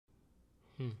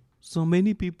So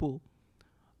many people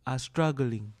are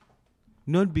struggling,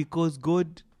 not because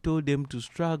God told them to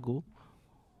struggle,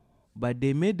 but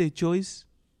they made the choice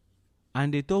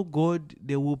and they told God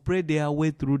they will pray their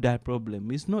way through that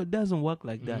problem. It doesn't work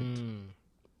like that.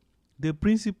 The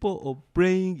principle of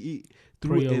praying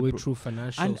through Pray away through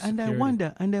financial and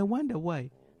security. I wonder why.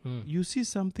 You see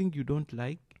something you don't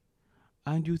like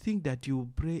and you think that you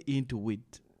pray into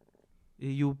it.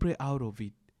 You pray out of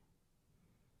it.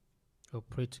 Or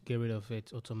pray to get rid of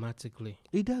it automatically.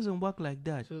 It doesn't work like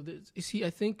that. So you see, I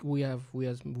think we have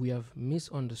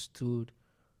misunderstood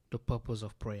the purpose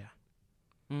of prayer.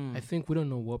 I think we don't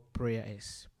know what prayer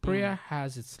is. Prayer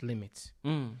has its limits.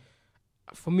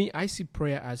 For me, I see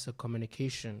prayer as a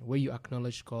communication where you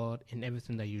acknowledge God in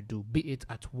everything that you do, be it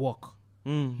at work.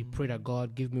 You pray that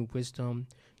God give me wisdom,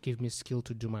 give me skill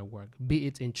to do my work. Be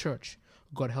it in church,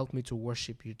 God help me to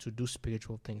worship you, to do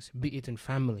spiritual things. Be it in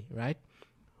family, right?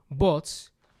 But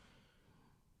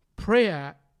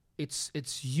prayer, it's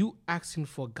you asking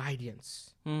for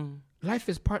guidance. Life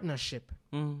is partnership.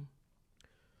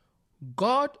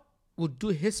 God will do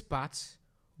his part.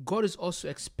 God is also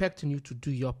expecting you to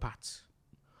do your part.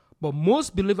 But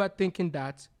most believers thinking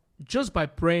that just by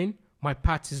praying, my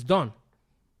part is done.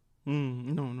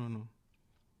 No.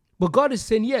 But God is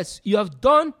saying, yes, you have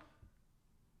done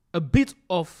a bit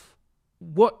of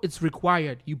what is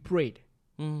required. You prayed.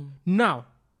 Now,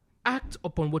 act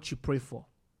upon what you pray for.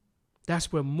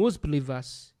 That's where most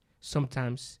believers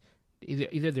sometimes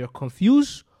either they're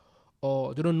confused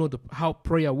or they don't know how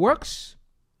prayer works,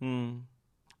 and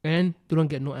they don't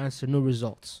get no answer, no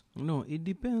results. No, it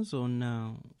depends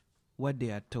on what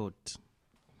they are taught.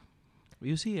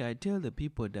 You see, I tell the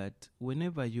people that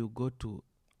whenever you go to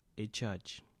a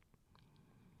church,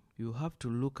 you have to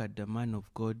look at the man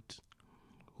of God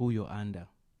who you're under.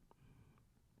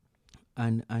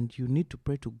 And you need to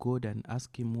pray to God and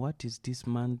ask him, what is this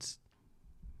man's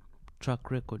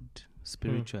track record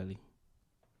spiritually?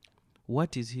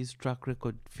 What is his track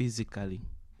record physically?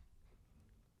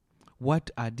 What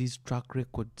are these track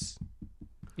records?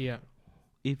 Yeah.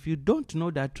 If you don't know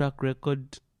that track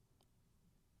record,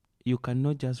 you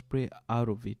cannot just pray out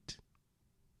of it.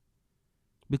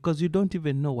 Because you don't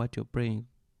even know what you're praying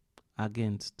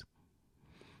against.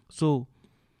 So,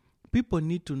 people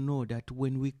need to know that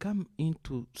when we come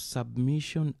into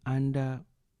submission under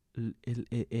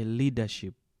a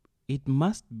leadership, it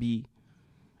must be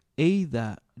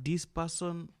either this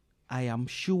person, I am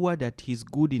sure that he's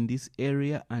good in this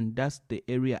area and that's the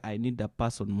area I need the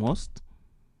person most.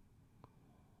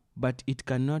 But it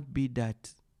cannot be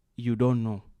that you don't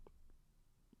know.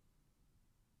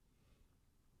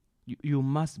 You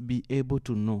must be able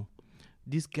to know.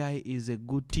 This guy is a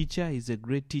good teacher, he's a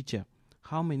great teacher.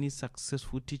 How many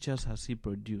successful teachers has he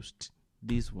produced?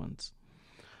 These ones.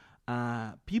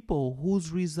 People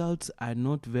whose results are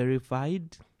not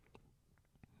verified,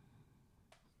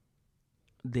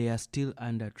 they are still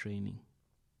under training.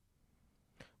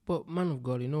 But man of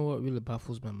God, you know what really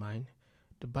baffles my mind?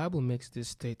 The Bible makes this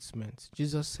statement.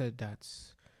 Jesus said that,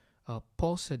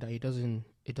 Paul said that he doesn't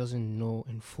know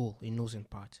in full, he knows in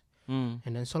part. And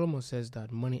then Solomon says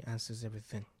that money answers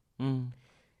everything.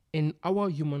 In our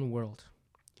human world,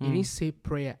 he didn't say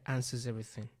prayer answers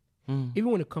everything.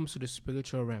 Even when it comes to the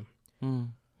spiritual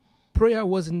realm, prayer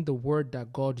wasn't the word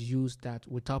that God used that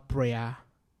without prayer,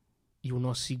 you will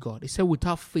not see God. He said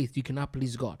without faith, you cannot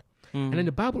please God. And then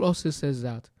the Bible also says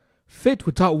that faith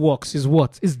without works is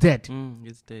what? Is dead.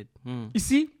 It's dead. You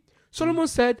see, Solomon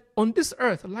said, on this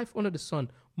earth, life under the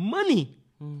sun, money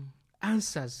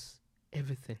answers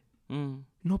everything.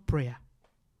 No prayer.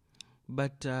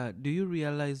 But do you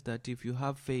realize that if you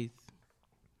have faith,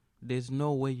 there's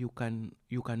no way you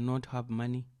cannot have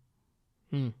money?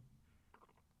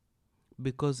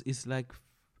 Because it's like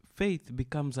faith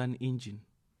becomes an engine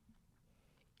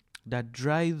that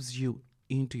drives you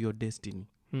into your destiny.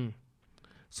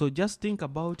 So just think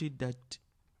about it that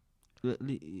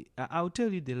I'll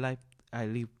tell you the life I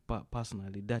live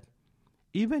personally, that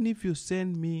even if you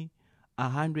send me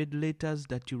 100 letters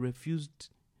that you refused,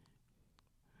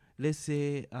 let's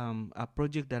say a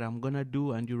project that I'm gonna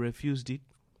do and you refused it,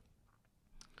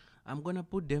 I'm gonna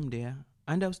put them there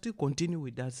and I'll still continue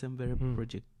with that same very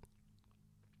project.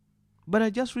 But I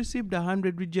just received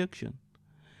 100 rejection.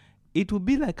 It will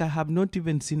be like I have not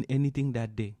even seen anything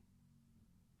that day.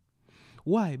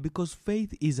 Why? Because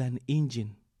faith is an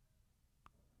engine.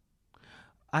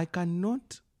 I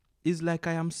cannot, it's like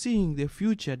I am seeing the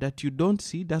future that you don't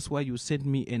see. That's why you sent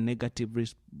me a negative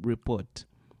report.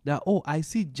 That, I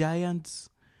see giants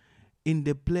in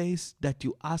the place that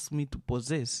you asked me to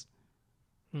possess.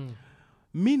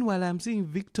 Meanwhile, I'm seeing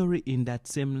victory in that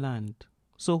same land.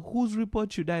 So whose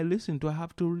report should I listen to? I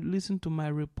have to listen to my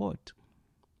report.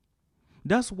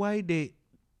 That's why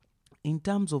in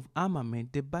terms of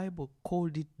armament, the Bible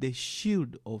called it the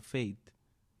shield of faith.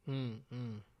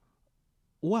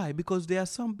 Why? Because there are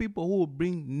some people who will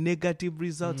bring negative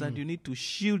results and you need to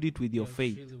shield it with your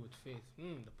faith. Shield it with faith.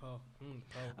 The power.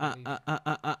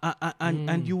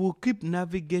 And you will keep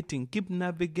navigating.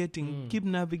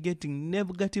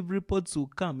 Negative reports will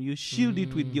come. You shield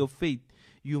it with your faith.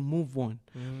 You move on.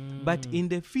 But in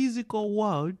the physical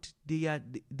world, they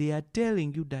are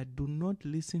telling you that do not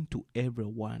listen to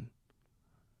everyone.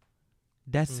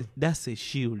 That's a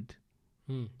shield.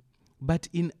 But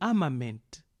in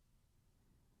armament,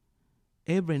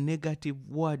 every negative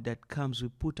word that comes, we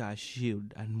put our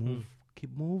shield and move.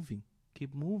 Keep moving.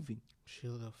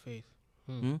 Shield of faith.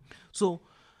 So,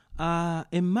 a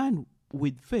man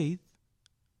with faith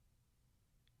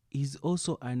is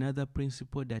also another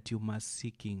principle that you must see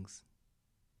kings.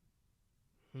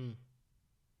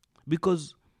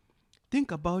 Because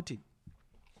think about it.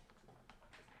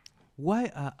 Why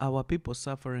are our people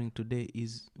suffering today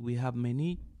is we have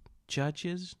many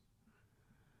churches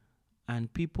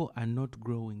and people are not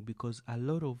growing because a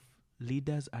lot of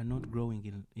leaders are not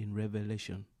growing in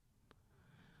revelation.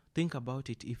 Think about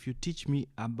it. If you teach me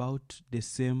about the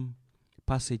same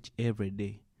passage every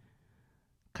day,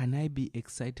 can I be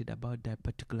excited about that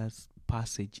particular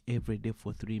passage every day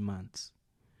for 3 months?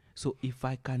 So if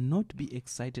I cannot be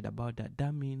excited about that,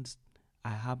 that means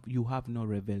you have no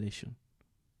revelation.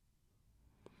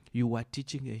 You are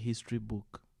teaching a history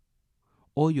book,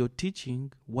 or you're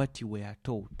teaching what you were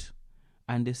taught,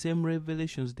 and the same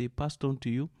revelations they passed on to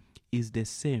you is the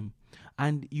same,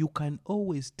 and you can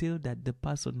always tell that the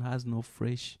person has no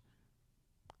fresh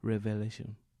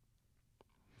revelation.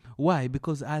 Why?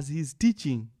 Because as he's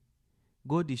teaching,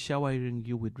 God is showering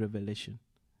you with revelation.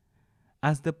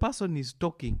 As the person is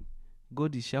talking,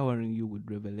 God is showering you with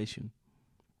revelation.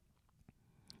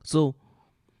 So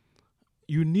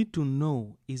you need to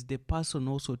know, is the person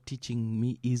also teaching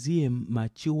me? Is he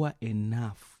mature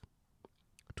enough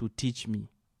to teach me?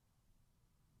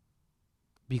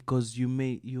 Because you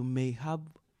may have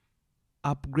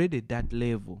upgraded that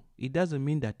level. It doesn't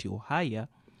mean that you're higher,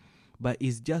 but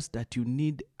it's just that you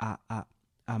need a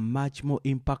much more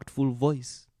impactful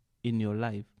voice in your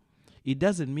life. It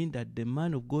doesn't mean that the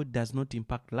man of God does not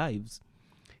impact lives.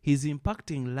 He's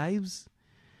impacting lives,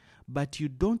 but you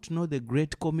don't know the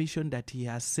great commission that he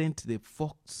has sent the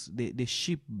flocks, the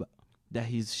sheep that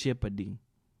he's shepherding.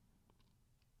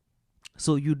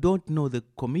 So you don't know the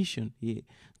commission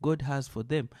God has for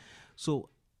them. So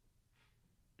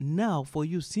now for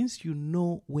you, since you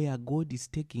know where God is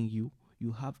taking you,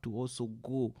 you have to also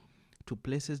go to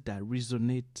places that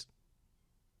resonate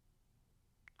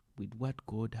with what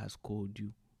God has called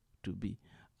you to be.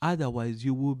 Otherwise,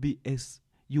 you will be a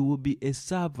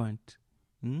servant.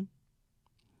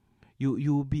 You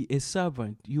will be a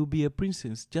servant. You'll be a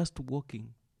princess just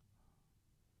walking.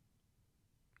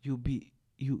 You'll be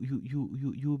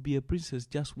a princess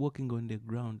just walking on the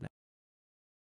ground.